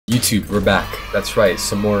YouTube, we're back. That's right,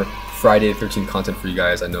 some more Friday the 13th content for you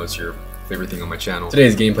guys. I know it's your favorite thing on my channel.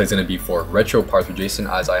 Today's gameplay is going to be for Retro Part 3 Jason,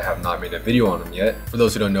 as I have not made a video on him yet. For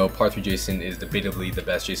those who don't know, Part 3 Jason is debatably the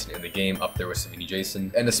best Jason in the game, up there with Savini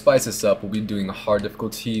Jason. And to spice this up, we'll be doing a hard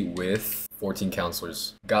difficulty with 14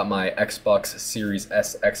 counselors. Got my Xbox Series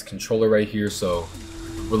SX controller right here, so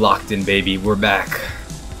we're locked in, baby. We're back.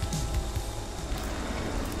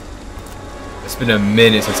 It's been a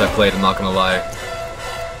minute since I played, I'm not gonna lie.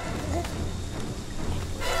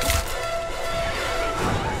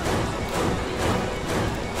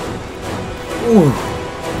 Ooh.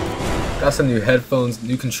 Got some new headphones,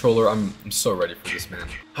 new controller. I'm so ready for this, man.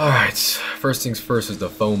 Alright, first things first is the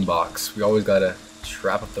phone box. We always gotta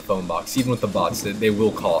trap up the phone box. Even with the bots, they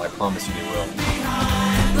will call. I promise you they will.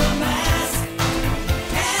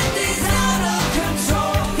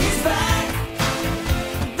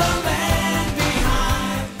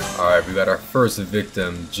 Alright, we got our first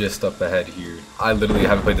victim just up ahead here. I literally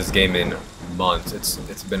haven't played this game in months.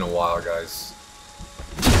 It's been a while, guys.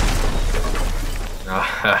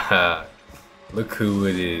 Ah, look who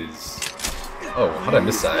it is. Oh, how did I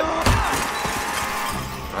miss that?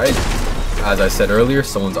 Alright, as I said earlier,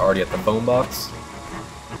 someone's already at the phone box.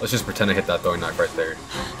 Let's just pretend I hit that throwing knife right there.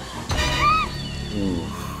 Ooh.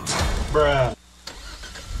 Bruh.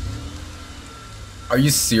 Are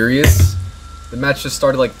you serious? The match just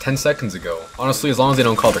started like 10 seconds ago. Honestly, as long as they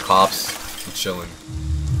don't call the cops, I'm chilling.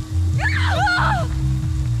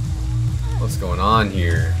 What's going on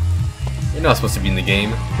here? You're not supposed to be in the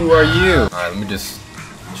game. Who are you? Alright, let me just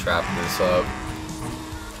trap this up.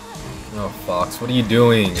 Oh, Fox, what are you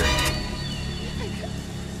doing?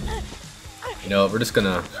 You know, we're just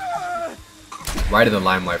gonna ride in the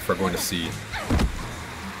limelight for everyone to see.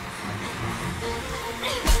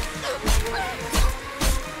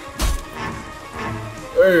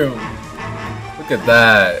 Damn! Look at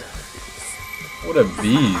that! What a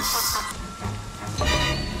beast!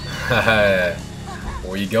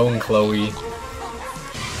 Where you going, Chloe?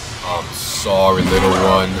 I'm sorry, little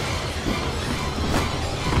one.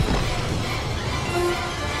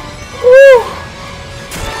 Woo!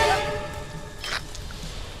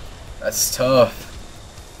 That's tough.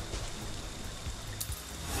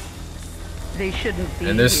 They shouldn't be.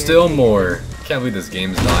 And there's still more. Can't believe this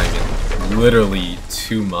game's dying in literally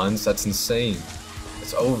 2 months. That's insane.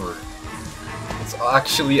 It's over. It's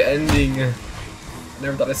actually ending. I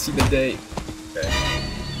never thought I'd see the day. Okay.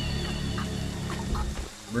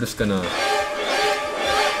 We're just gonna...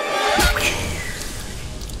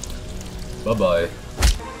 Bye-bye.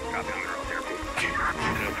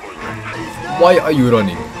 Why are you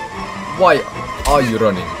running? Why are you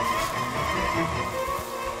running?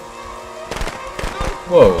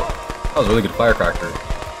 Whoa. That was a really good firecracker.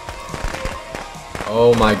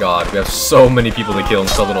 Oh my god. We have so many people to kill in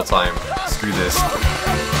so little time. Screw this.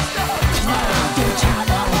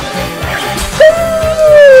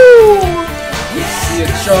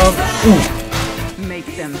 Jump. Ooh. Make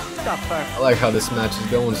them suffer. I like how this match is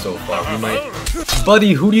going so far. We might...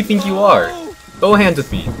 Buddy, who do you think you are? Throw hands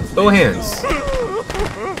with me. Throw hands.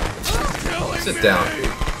 Sit down.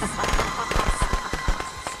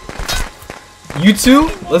 You two?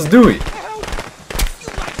 Let's do it.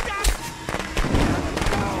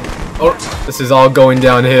 Oh, this is all going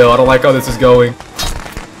downhill. I don't like how this is going.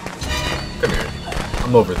 Come here.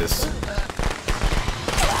 I'm over this.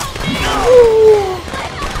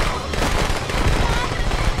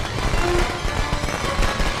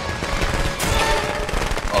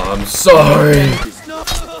 I'm sorry.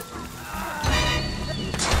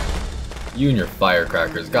 You and your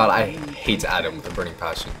firecrackers. God, I hate Adam with a burning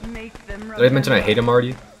passion. Did I mention I hate him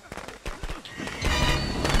already?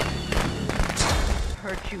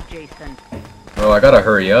 Hurt you, Jason. Oh, I gotta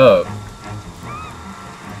hurry up.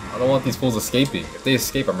 I don't want these fools escaping. If they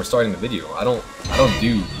escape, I'm restarting the video. I don't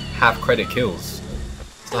do half credit kills.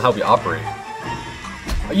 It's not how we operate.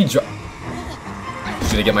 Are you just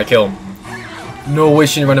gonna get my kill? No way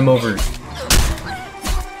she run him over.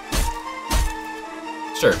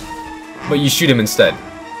 Sure. But you shoot him instead.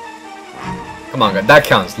 Come on, God. That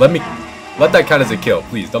counts. Let that count as a kill,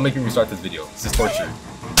 please. Don't make me restart this video. This is torture.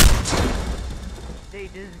 They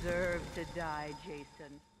deserve to die,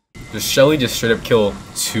 Jason. Does Shelly just straight up kill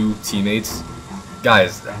 2 teammates?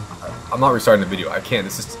 Guys, I'm not restarting the video. I can't.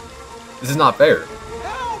 This is not fair.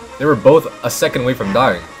 They were both a second away from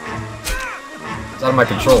dying. It's out of my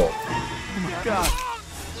control. God.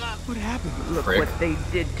 What happened? Look Frick. what they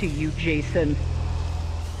did to you, Jason.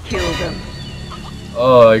 Kill them.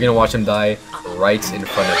 Oh, you're gonna watch him die right in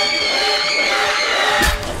front of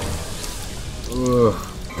you. Ugh.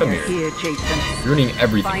 Come here. Here, Jason. Ruining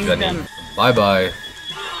everything, Jenny. Bye bye.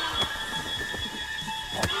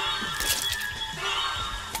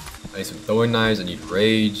 need some throwing knives. I need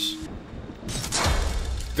rage.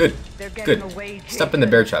 Good. Good. Step in the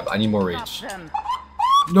bear trap. I need more rage.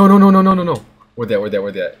 No, no, no, no, no, no, no. Where they at? Where they at?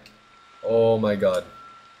 Where they at? Oh my god.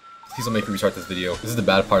 Please don't make me restart this video. This is the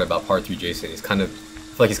bad part about part 3 Jason. He's kind of, I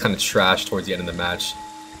feel like he's kind of trash towards the end of the match.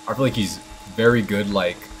 I feel like he's very good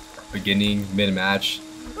like beginning, mid-match,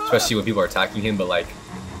 especially when people are attacking him, but like,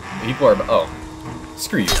 people are, oh,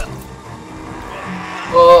 screw you.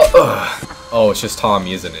 Oh, it's just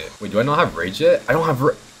Tommy, isn't it? Wait, do I not have rage yet? I don't have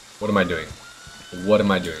what am I doing? What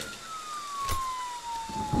am I doing?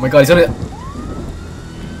 Oh my god, he's gonna...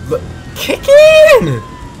 Kick in!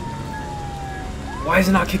 Why is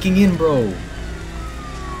it not kicking in, bro?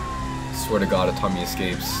 Swear to god, if Tommy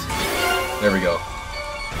escapes. There we go.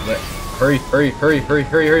 Hurry, hurry, hurry, hurry,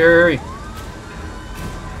 hurry, hurry, hurry!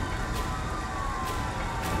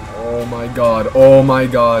 Oh my god, oh my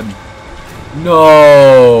god.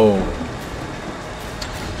 No!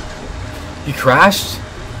 He crashed?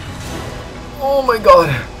 Oh my god.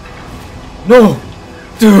 No!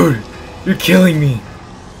 Dude! You're killing me.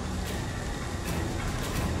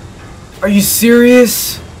 Are you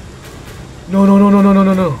serious? No, no, no, no, no, no,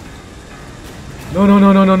 no, no. No, no,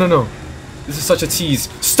 no, no, no, no, no. This is such a tease.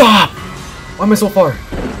 Stop! Why am I so far?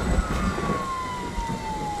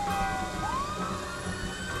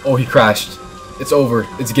 Oh, he crashed. It's over.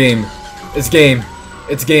 It's game. It's game.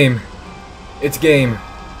 It's game. It's game.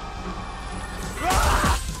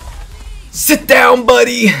 Sit down,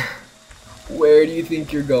 buddy! Where do you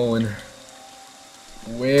think you're going?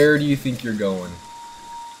 Where do you think you're going?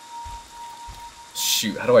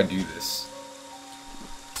 Shoot, how do I do this?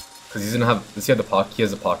 Because he's gonna have, does he have the pocket? He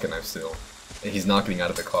has a pocket knife still. And he's not getting out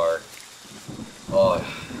of the car. Oh,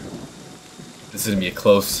 this is gonna be a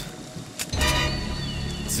close.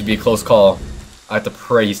 This would be a close call. I have to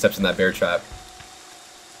pray he steps in that bear trap.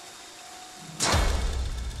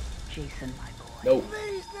 Jason, my boy. Nope.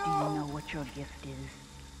 Do you know what your gift is?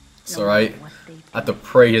 It's alright. I have to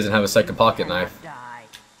pray he doesn't have a second pocket knife.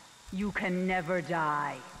 You can never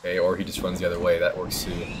die. Okay, or he just runs the other way. That works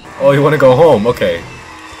too. Oh, you want to go home? Okay.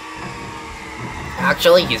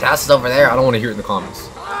 Actually, his house is over there. I don't want to hear it in the comments.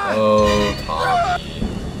 Oh, Tommy.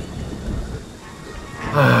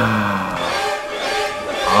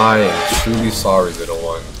 I am truly sorry, little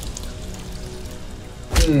one.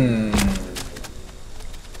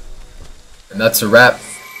 And that's a wrap.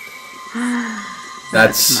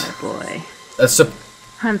 That's my boy. That's a...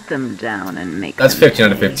 Hunt them down and make That's them 15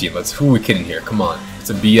 out of 15. Let's, who are we kidding here? Come on. It's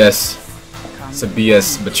a BS. It's a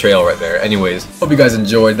BS betrayal right there. Anyways, hope you guys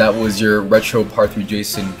enjoyed. That was your retro part 3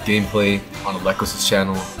 Jason gameplay on Alekos'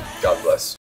 channel. God bless.